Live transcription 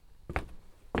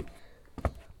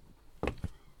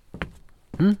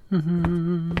Well,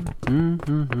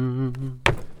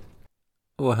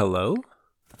 hello?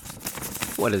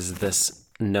 What is this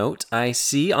note I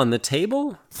see on the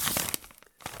table?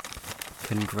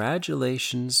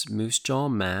 Congratulations, Moose Jaw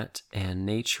Matt and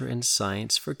Nature and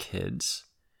Science for Kids.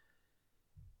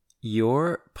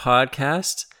 Your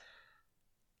podcast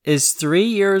is 3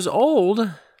 years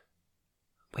old.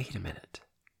 Wait a minute.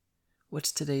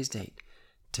 What's today's date?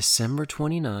 December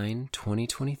 29,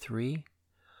 2023?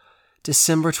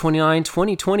 December 29,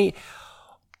 2020.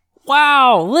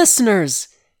 Wow, listeners,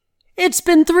 it's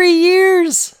been 3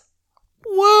 years.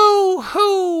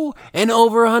 Woo-hoo! And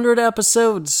over 100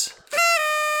 episodes.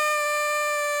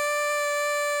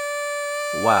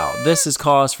 Wow, this is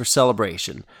cause for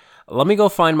celebration. Let me go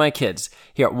find my kids.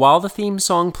 Here, while the theme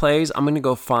song plays, I'm going to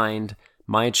go find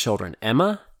my children,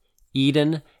 Emma,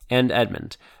 Eden, and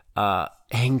Edmund.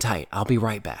 Hang tight. I'll be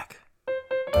right back.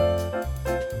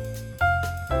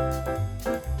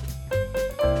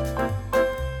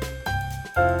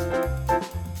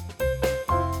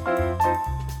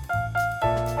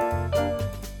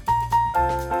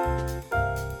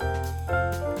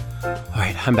 All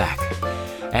right, I'm back.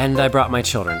 And I brought my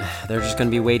children. They're just going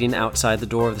to be waiting outside the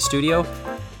door of the studio.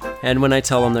 And when I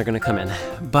tell them, they're going to come in.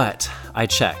 But I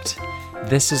checked.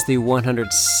 This is the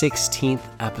 116th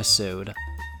episode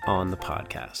on the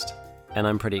podcast. And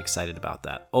I'm pretty excited about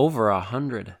that. Over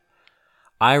 100.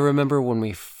 I remember when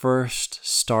we first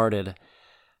started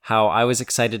how I was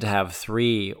excited to have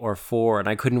 3 or 4. And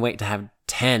I couldn't wait to have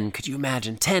 10. Could you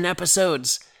imagine? 10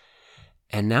 episodes.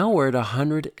 And now we're at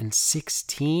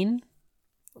 116.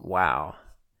 Wow.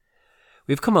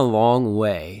 We've come a long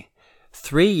way.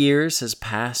 3 years has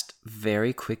passed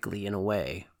very quickly in a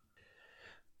way.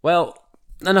 Well,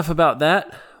 enough about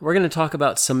that. We're going to talk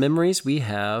about some memories we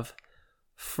have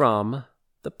from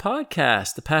the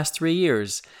podcast the past 3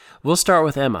 years. We'll start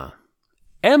with Emma.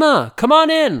 Emma, come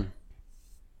on in.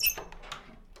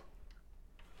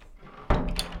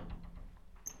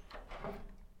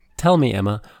 Tell me,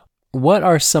 Emma, what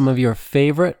are some of your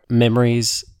favorite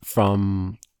memories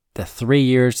from the 3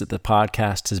 years that the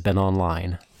podcast has been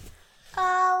online?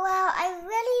 Well, I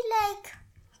really like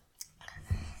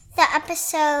the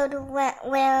episode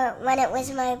when it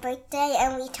was my birthday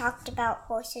and we talked about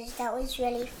horses. That was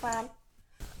really fun.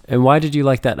 And why did you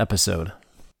like that episode?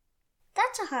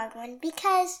 That's a hard one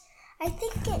because I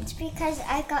think it's because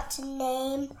I got to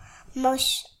name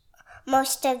most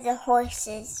of the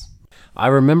horses. I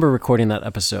remember recording that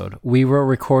episode. We were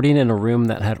recording in a room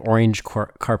that had orange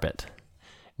carpet.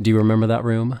 Do you remember that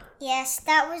room? Yes,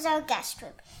 that was our guest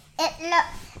room.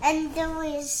 And there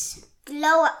was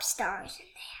blow-up stars in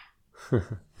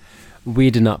there.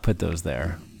 We did not put those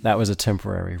there. That was a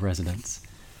temporary residence.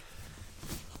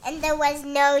 And there was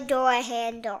no door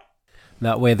handle.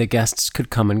 That way the guests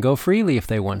could come and go freely if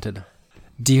they wanted.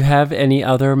 Do you have any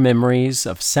other memories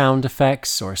of sound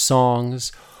effects or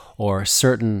songs or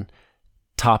certain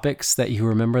topics that you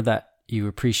remember that you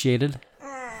appreciated?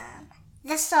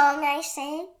 The song I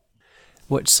sang.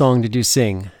 What song did you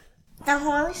sing? The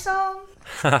horse song.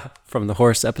 From the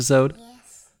horse episode?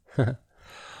 Yes.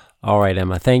 All right,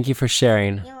 Emma. Thank you for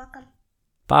sharing. You're welcome.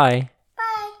 Bye.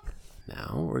 Bye.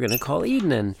 Now we're going to call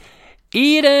Eden in.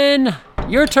 Eden,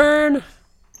 your turn.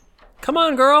 Come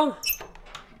on, girl.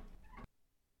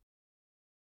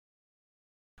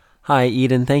 Hi,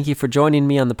 Eden. Thank you for joining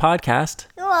me on the podcast.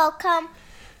 You're welcome.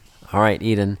 All right,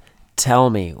 Eden. Tell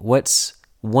me, what's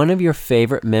one of your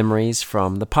favorite memories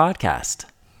from the podcast?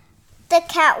 The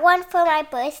cat one for my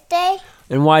birthday.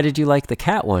 And why did you like the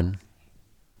cat one?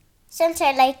 Since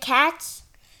I like cats.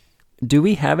 Do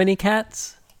we have any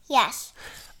cats? Yes.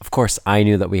 Of course, I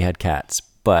knew that we had cats,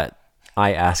 but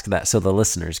I asked that so the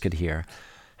listeners could hear.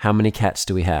 How many cats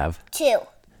do we have? 2.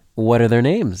 What are their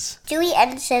names? Dewey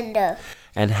and Cinder.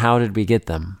 And how did we get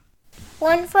them?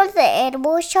 One from the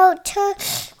animal shelter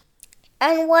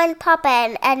and one Papa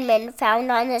and Edmund found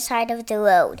on the side of the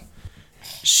road.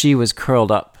 She was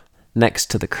curled up next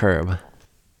to the curb.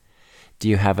 Do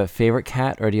you have a favorite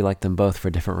cat, or do you like them both for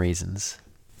different reasons?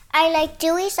 I like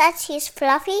Dewey since he's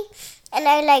fluffy, and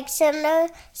I like Cinder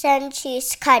since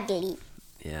she's cuddly.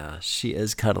 Yeah, she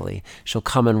is cuddly. She'll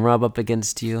come and rub up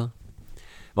against you.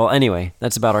 Well, anyway,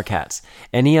 that's about our cats.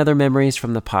 Any other memories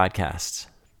from the podcast?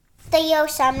 The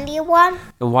Yosemite one.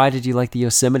 And why did you like the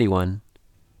Yosemite one?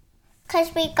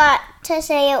 Because we got to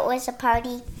say it was a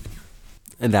party.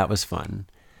 And that was fun.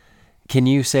 Can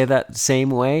you say that same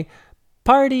way?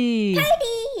 Party!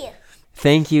 Party!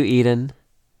 Thank you, Eden.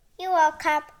 You're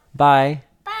welcome. Bye.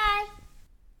 Bye.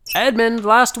 Edmund,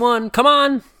 last one. Come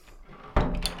on.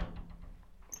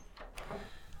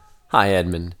 Hi,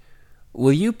 Edmund.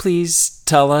 will you please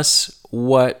tell us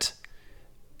what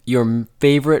your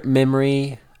favorite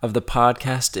memory of the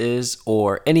podcast is,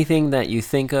 or anything that you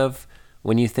think of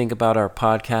when you think about our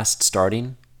podcast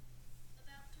starting?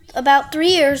 About 3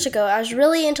 years ago, I was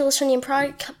really into listening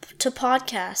to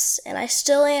podcasts, and I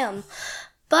still am.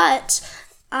 But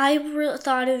I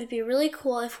thought it would be really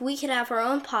cool if we could have our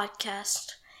own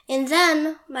podcast. And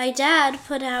then my dad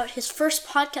put out his first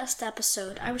podcast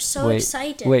episode. I was so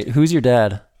excited. Wait, who's your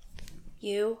dad?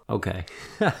 You. Okay.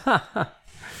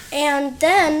 And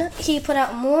then he put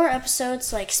out more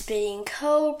episodes like Spitting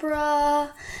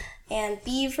Cobra and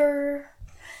Beaver.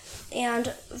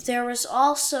 And there was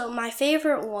also, my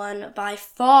favorite one by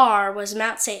far was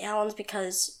Mount St. Helens,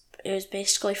 because it was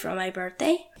basically for my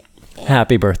birthday. And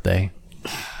happy birthday.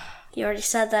 You already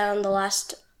said that on the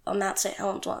last Mount St.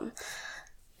 Helens one.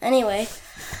 Anyway,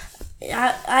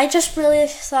 I just really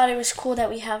thought it was cool that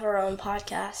we have our own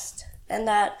podcast, and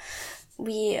that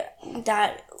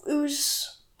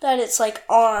it's like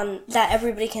on, that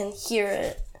everybody can hear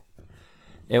it.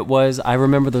 It was, I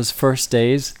remember those first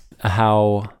days,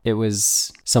 how it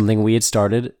was something we had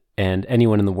started and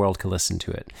anyone in the world could listen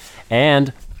to it.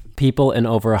 And people in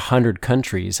over 100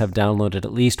 countries have downloaded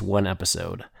at least one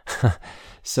episode.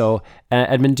 So,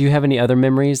 Edmund, do you have any other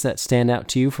memories that stand out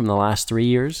to you from the last 3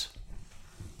 years?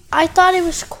 I thought it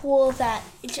was cool that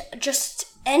just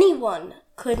anyone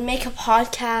could make a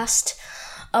podcast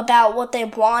about what they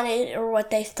wanted or what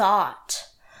they thought.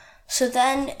 So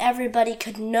then everybody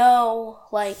could know,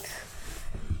 like,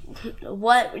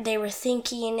 what they were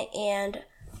thinking and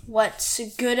what's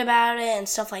good about it and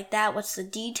stuff like that, what's the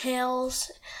details,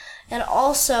 and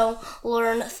also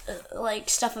learn like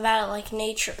stuff about it,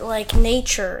 like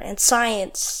nature and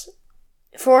science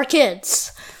for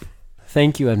kids.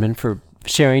 Thank you, Edmund, for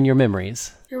sharing your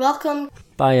memories. You're welcome.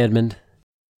 Bye, Edmund.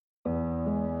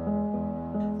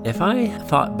 If I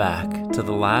thought back to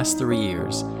the last 3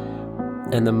 years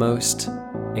and the most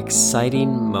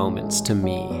exciting moments to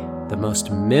me, the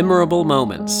most memorable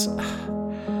moments,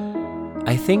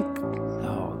 I think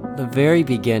the very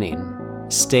beginning,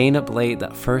 staying up late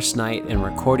that first night and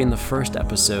recording the first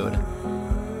episode.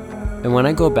 And when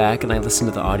I go back and I listen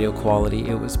to the audio quality,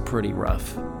 it was pretty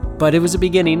rough. But it was a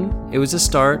beginning, it was a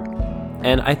start,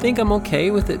 and I think I'm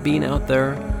okay with it being out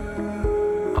there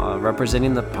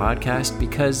representing the podcast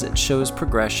because it shows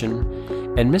progression.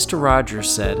 And Mr. Rogers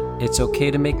said it's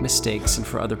okay to make mistakes and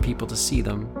for other people to see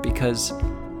them, because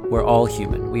we're all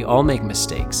human. We all make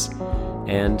mistakes.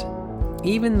 And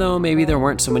even though maybe there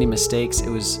weren't so many mistakes,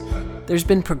 there's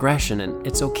been progression, and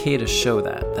it's okay to show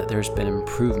that there's been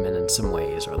improvement in some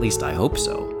ways, or at least I hope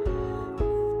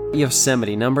so.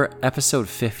 Yosemite, episode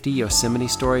 50, Yosemite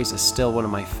Stories, is still one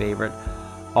of my favorite,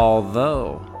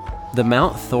 although the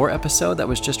Mount Thor episode that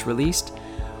was just released,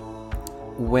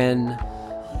 when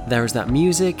there was that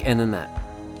music and then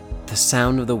the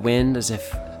sound of the wind as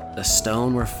if the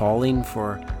stone were falling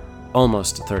for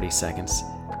almost 30 seconds.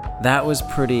 That was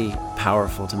pretty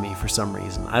powerful to me for some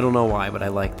reason. I don't know why, but I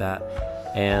like that.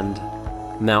 And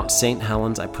Mount St.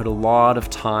 Helens, I put a lot of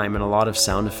time and a lot of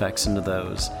sound effects into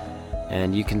those.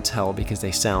 And you can tell because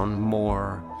they sound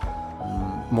more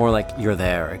like you're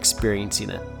there experiencing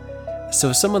it.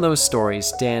 So some of those stories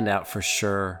stand out for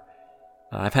sure.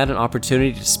 I've had an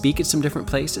opportunity to speak at some different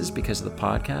places because of the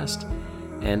podcast,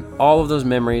 and all of those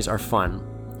memories are fun.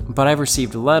 But I've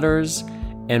received letters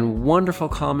and wonderful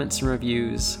comments and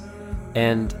reviews,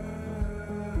 and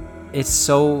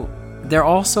they're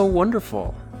all so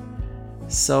wonderful.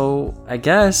 So I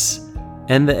guess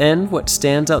in the end, what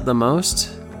stands out the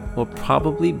most will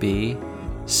probably be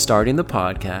starting the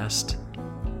podcast,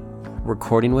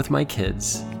 recording with my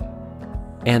kids,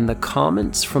 and the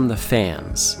comments from the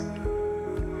fans.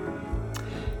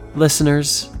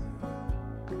 Listeners,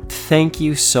 thank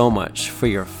you so much for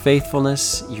your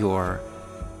faithfulness, your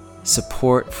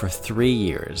support for 3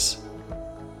 years.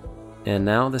 And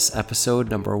now this episode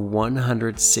number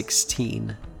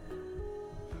 116.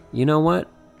 You know what?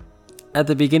 At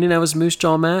the beginning I was Moose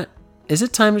Jaw Matt. Is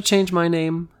it time to change my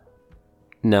name?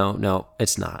 No,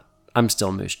 it's not. I'm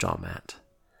still Moose Jaw Matt.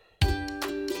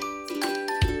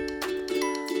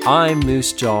 I'm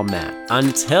Moose Jaw Matt.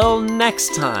 Until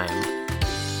next time.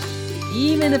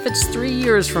 Even if it's 3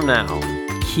 years from now,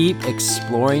 keep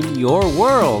exploring your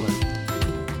world.